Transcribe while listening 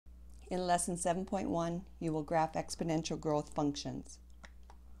In lesson 7.1, you will graph exponential growth functions.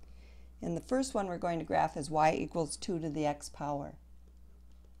 In the first one we're going to graph is y equals 2 to the x power.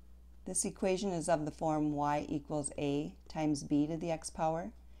 This equation is of the form y equals a times b to the x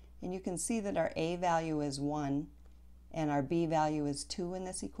power. And you can see that our a value is 1 and our b value is 2 in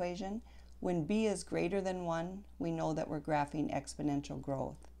this equation. When b is greater than 1, we know that we're graphing exponential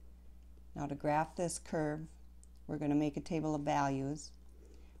growth. Now to graph this curve, we're going to make a table of values.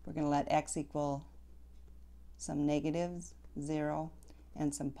 We're going to let x equal some negatives, 0,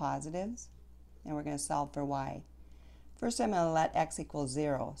 and some positives, and we're going to solve for y. First I'm going to let x equal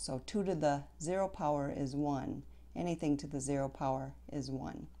 0, so 2 to the 0 power is 1. Anything to the 0 power is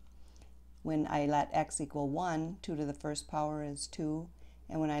 1. When I let x equal 1, 2 to the first power is 2,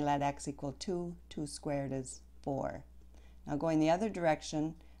 and when I let x equal 2, 2 squared is 4. Now going the other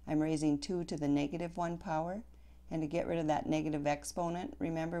direction, I'm raising 2 to the negative 1 power. And to get rid of that negative exponent,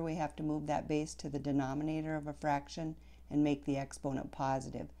 remember we have to move that base to the denominator of a fraction and make the exponent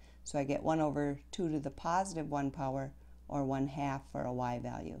positive. So I get 1 over 2 to the positive 1 power, or 1/2 for a y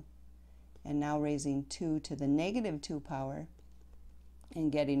value. And now raising 2 to the negative 2 power and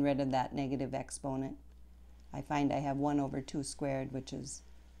getting rid of that negative exponent, I find I have 1 over 2 squared, which is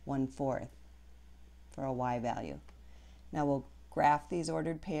 1/4 for a y value. Now we'll graph these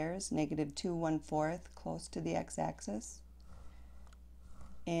ordered pairs, negative 2 1/4 close to the x-axis,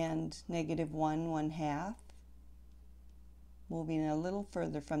 and negative 1 1/2 moving a little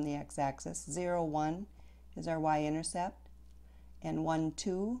further from the x-axis. 0 1 is our y-intercept, and 1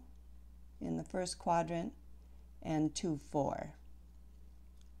 2 in the first quadrant, and 2 4.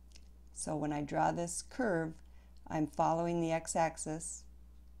 So when I draw this curve, I'm following the x-axis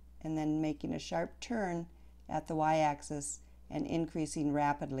and then making a sharp turn at the y-axis and increasing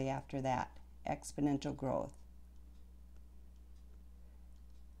rapidly after that, exponential growth.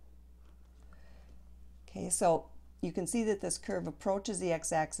 Okay, so you can see that this curve approaches the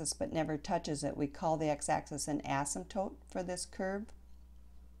x-axis but never touches it. We call the x-axis an asymptote for this curve.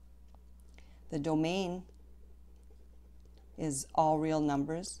 The domain is all real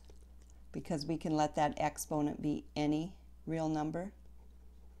numbers because we can let that exponent be any real number.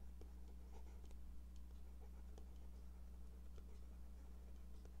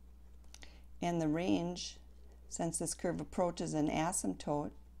 And the range, since this curve approaches an asymptote,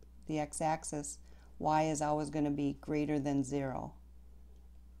 the x-axis, y is always going to be greater than 0.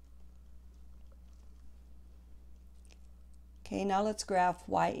 Okay, now let's graph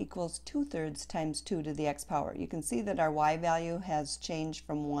y equals 2/3 times 2 to the x power. You can see that our y value has changed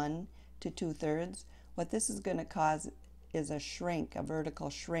from 1 to 2/3. What this is going to cause is a shrink, a vertical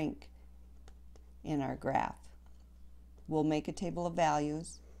shrink in our graph. We'll make a table of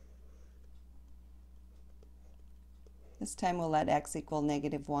values. This time we'll let x equal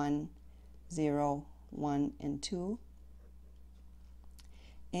negative 1, 0, 1, and 2.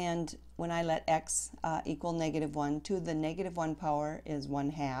 And when I let x equal negative 1, 2 to the negative 1 power is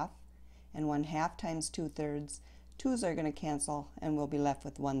 1/2. And 1/2 times 2/3, 2's are going to cancel and we'll be left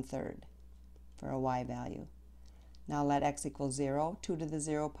with 1/3 for a y value. Now let x equal 0. 2 to the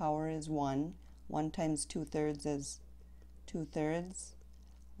 0 power is 1. 1 times 2/3 is 2/3.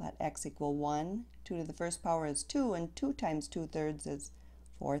 Let x equal 1. 2 to the first power is 2, and 2 times 2/3 is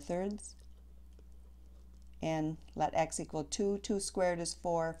 4/3. And let x equal 2. 2 squared is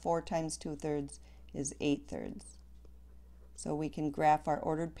 4. 4 times 2/3 is 8/3. So we can graph our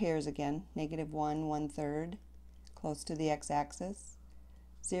ordered pairs again. Negative 1 1/3 close to the x-axis.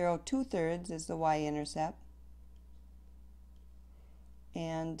 0 2/3 is the y-intercept.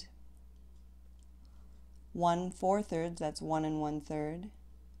 And 1 4/3, that's 1 and 1/3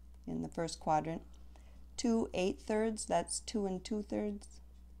 in the first quadrant. 2 8/3, that's 2 and 2/3.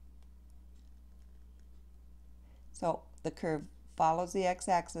 So the curve follows the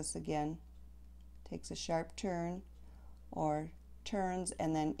x-axis again, takes a sharp turn, or turns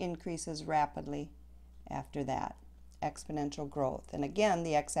and then increases rapidly after that, exponential growth. And again,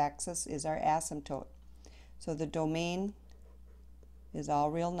 the x-axis is our asymptote. So the domain is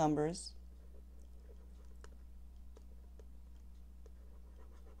all real numbers.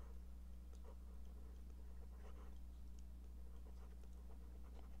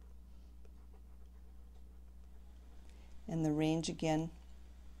 And the range again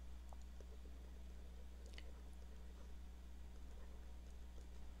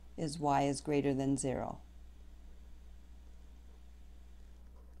is y is greater than 0.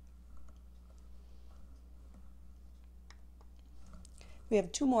 We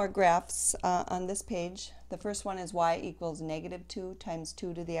have two more graphs on this page. The first one is y equals negative 2 times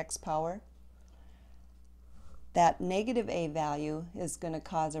 2 to the x power. that negative a value is going to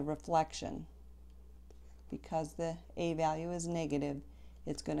cause a reflection. Because the a value is negative,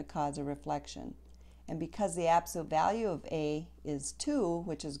 it's going to cause a reflection. And because the absolute value of a is 2,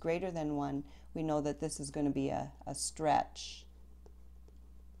 which is greater than 1, we know that this is going to be a stretch,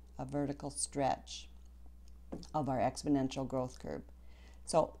 a vertical stretch of our exponential growth curve.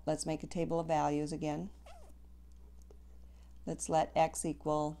 So let's make a table of values again. Let's let x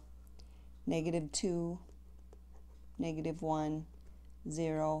equal -2, -1,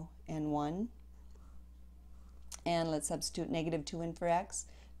 0, and 1. And let's substitute -2 in for x.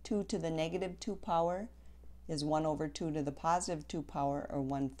 2 to the -2 power is 1 over 2 to the +2 power, or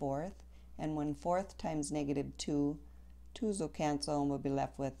 1/4. And 1/4 times -2, 2's will cancel and we'll be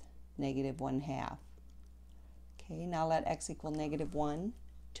left with -1/2. Okay, now let x equal -1.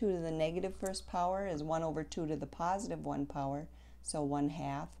 2 to the negative first power is 1 over 2 to the +1 power, so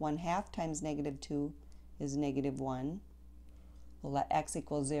 1/2. 1/2 times -2 is -1. We'll let x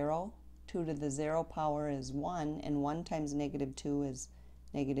equal 0. 2 to the 0 power is 1, and 1 times -2 is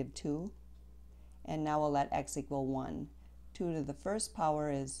 -2. And now we'll let x equal 1. 2 to the first power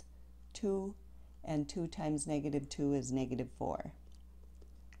is 2, and 2 times -2 is -4.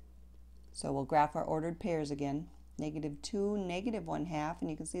 So we'll graph our ordered pairs again. -2, -1/2, and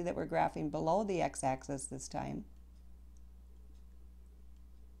you can see that we're graphing below the x-axis this time.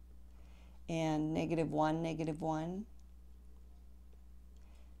 And -1, -1.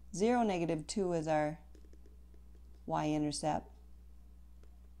 0, -2 is our y-intercept.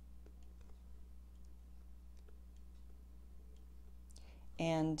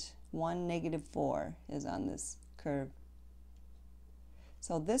 And 1, -4 is on this curve.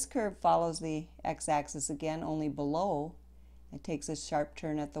 So this curve follows the x-axis again, only below. It takes a sharp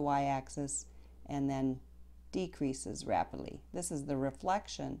turn at the y-axis and then decreases rapidly. This is the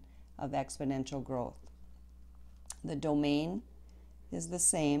reflection of exponential growth. The domain is the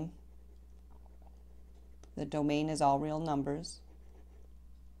same. The domain is all real numbers.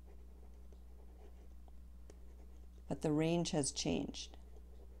 But the range has changed.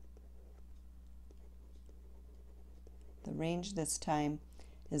 The range this time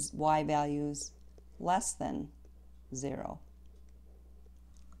is y values less than 0.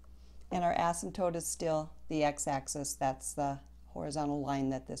 And our asymptote is still the x-axis. That's the horizontal line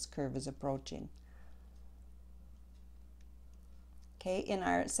that this curve is approaching. Okay, in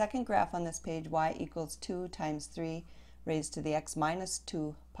our second graph on this page, y equals 2 times 3 raised to the x minus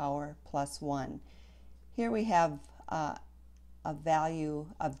 2 power plus 1. Here we have a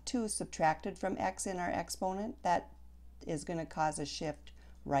value of 2 subtracted from x in our exponent. That is going to cause a shift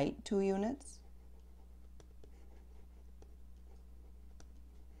right 2 units.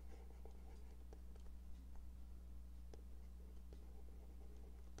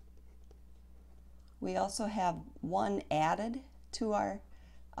 We also have 1 added to our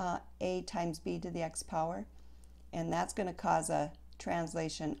a times b to the x power, and that's going to cause a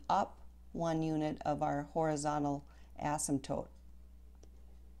translation up 1 unit of our horizontal asymptote.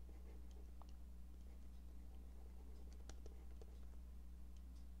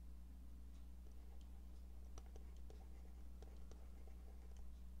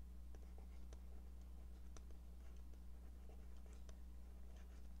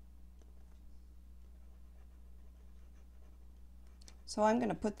 So I'm going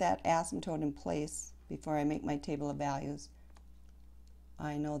to put that asymptote in place before I make my table of values.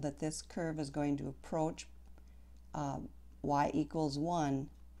 I know that this curve is going to approach y equals 1.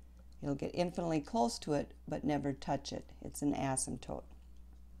 It'll get infinitely close to it, but never touch it. It's an asymptote.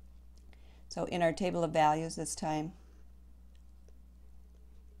 So in our table of values this time,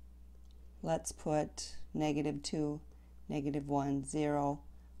 let's put -2, -1, 0,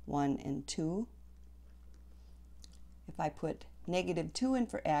 1, and 2. If I put -2 in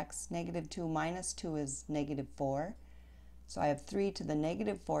for x, -2 minus 2 is -4. So I have 3 to the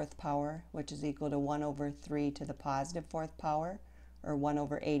 -4th power, which is equal to 1 over 3 to the +4th power, or 1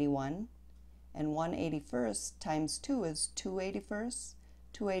 over 81. And 1/81 times 2 is 2/81.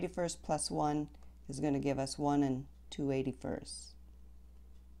 2/81 plus 1 is going to give us 1 2/81.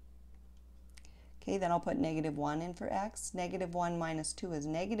 Okay, then I'll put -1 in for x. -1 minus 2 is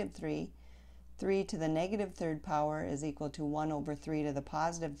 -3. 3 to the -3rd power is equal to 1 over 3 to the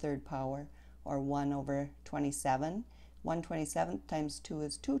 +3rd power, or 1 over 27. 1/27 times 2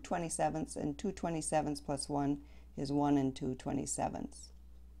 is 2/27, and 2/27 plus 1 is 1 2/27.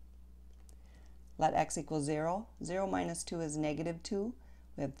 Let x equal 0. 0 minus 2 is -2.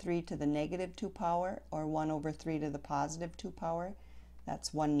 We have 3 to the -2 power, or 1 over 3 to the +2 power.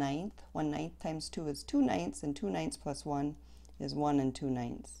 That's 1/9. 1/9 times 2 is 2/9, and 2/9 plus 1 is 1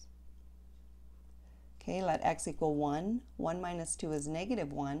 2/9. Okay, let x equal 1. 1 minus 2 is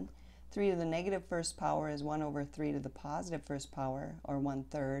negative 1. 3 to the negative first power is 1 over 3 to the positive first power, or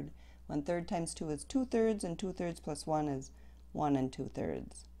 1/3. 1/3 times 2 is 2/3, and 2/3 plus 1 is 1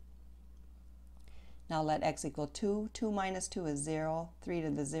 2/3. Now let x equal 2. 2 minus 2 is 0. 3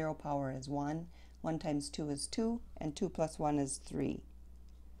 to the 0 power is 1. 1 times 2 is 2, and 2 plus 1 is 3.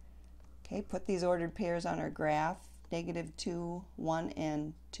 Okay, put these ordered pairs on our graph. Negative 2, 1,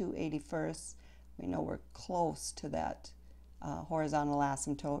 and 2/81. We know we're close to that horizontal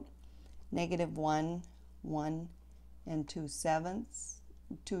asymptote. Negative 1, 1, and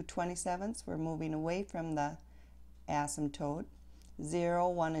 2/27. We're moving away from the asymptote. 0,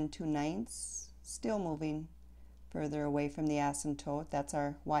 1, and 2/9. Still moving further away from the asymptote. That's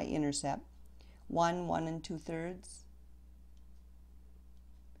our y-intercept. 1, 1 and 2/3.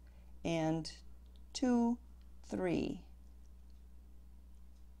 And 2, 3.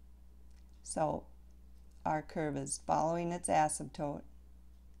 So our curve is following its asymptote,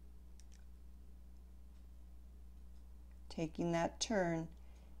 taking that turn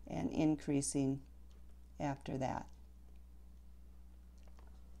and increasing after that.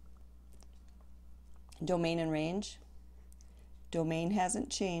 Domain and range. Domain hasn't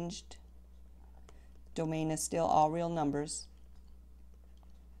changed. Domain is still all real numbers.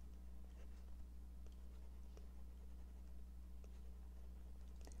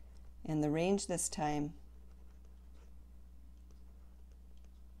 And the range this time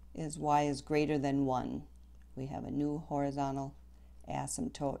is y is greater than 1. We have a new horizontal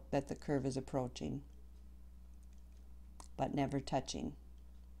asymptote that the curve is approaching, but never touching.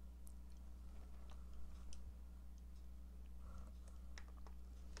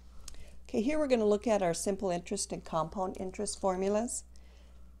 Okay, here we're going to look at our simple interest and compound interest formulas.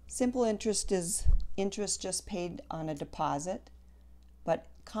 Simple interest is interest just paid on a deposit, but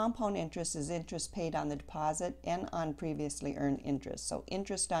compound interest is interest paid on the deposit and on previously earned interest. So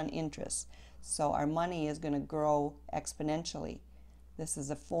interest on interest. So our money is going to grow exponentially. This is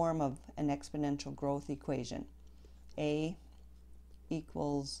a form of an exponential growth equation. A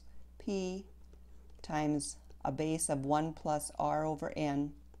equals P times a base of 1 plus R over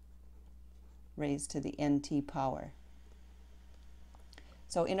N raised to the NT power.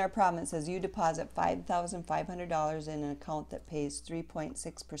 So in our problem it says you deposit $5,500 in an account that pays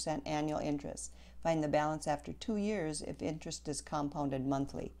 3.6% annual interest. Find the balance after 2 years if interest is compounded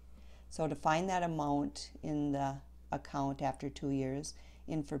monthly. So to find that amount in the account after 2 years,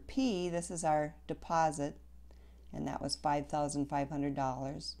 in for P, this is our deposit, and that was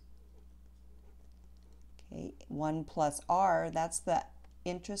 $5,500. Okay, 1 plus R, that's the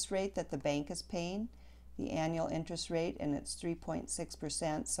interest rate that the bank is paying, the annual interest rate, and it's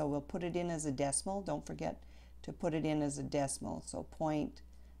 3.6%, so we'll put it in as a decimal. Don't forget to put it in as a decimal. So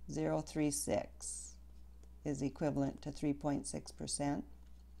 0.036 is equivalent to 3.6%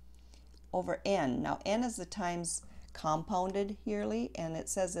 over N. Now N is the times compounded yearly, and it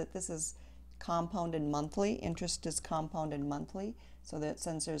says that this is compounded monthly. Interest is compounded monthly, so that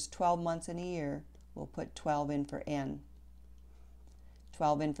since there's 12 months in a year, we'll put 12 in for N.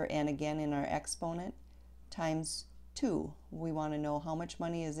 12 in for N again in our exponent, times 2. We want to know how much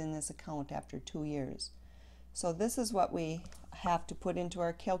money is in this account after 2 years. So this is what we have to put into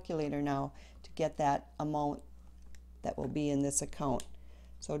our calculator now to get that amount that will be in this account.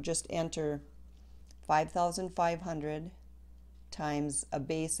 So just enter 5,500 times a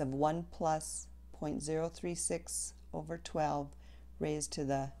base of 1 plus 0.036 over 12 raised to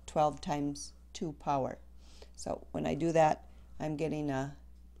the 12 times 2 power. So when I do that, I'm getting an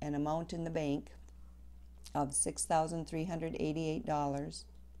amount in the bank of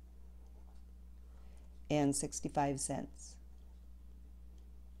 $6,388.65.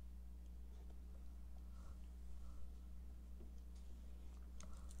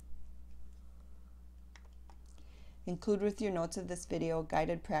 Include with your notes of this video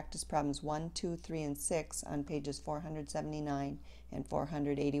guided practice problems 1, 2, 3, and 6 on pages 479 and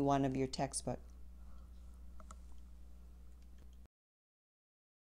 481 of your textbook.